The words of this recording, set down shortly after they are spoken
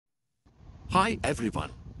Hi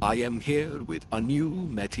everyone, I am here with a new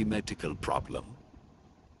mathematical problem.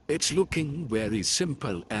 It's looking very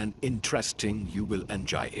simple and interesting, you will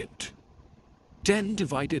enjoy it. 10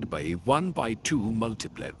 divided by 1 by 2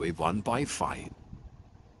 multiplied by 1 by 5.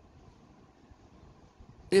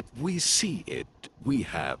 If we see it, we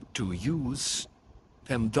have to use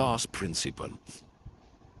PEMDAS principle.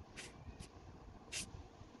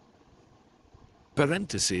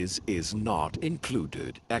 Parenthesis is not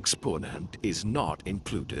included, exponent is not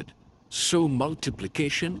included. So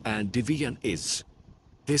multiplication and division is.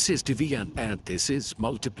 This is division and this is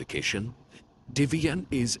multiplication. Division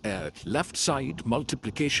is at left side,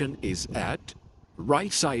 multiplication is at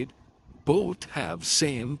right side. Both have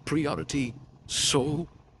same priority. So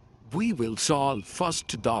we will solve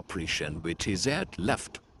first the operation which is at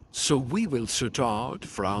left. So we will start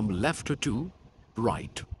from left to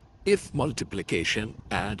right. If multiplication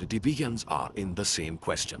and divisions are in the same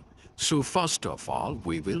question. So first of all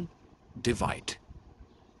we will divide.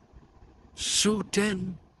 So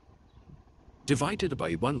 10 divided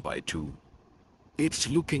by 1 by 2. It's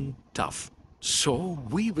looking tough. So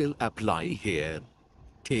we will apply here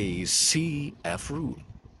KCF rule.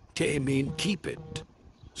 K mean keep it.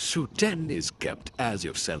 So 10 is kept as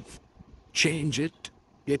yourself. Change it,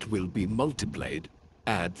 it will be multiplied.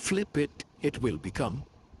 And flip it, it will become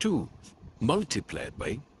 2 multiplied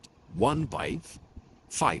by 1 by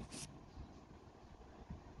 5.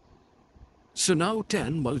 So now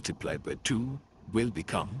 10 multiplied by 2 will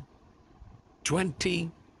become 20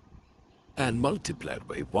 and multiplied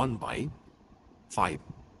by 1 by 5.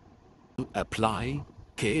 Apply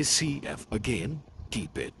KCF again,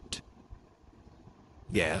 keep it.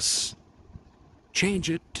 Yes. Change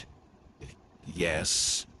it.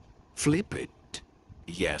 Yes. Flip it.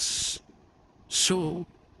 Yes. So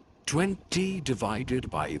 20 divided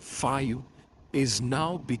by 5 is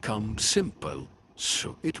now become simple.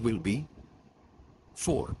 So it will be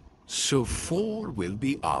 4. So 4 will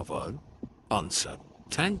be our answer.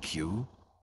 Thank you.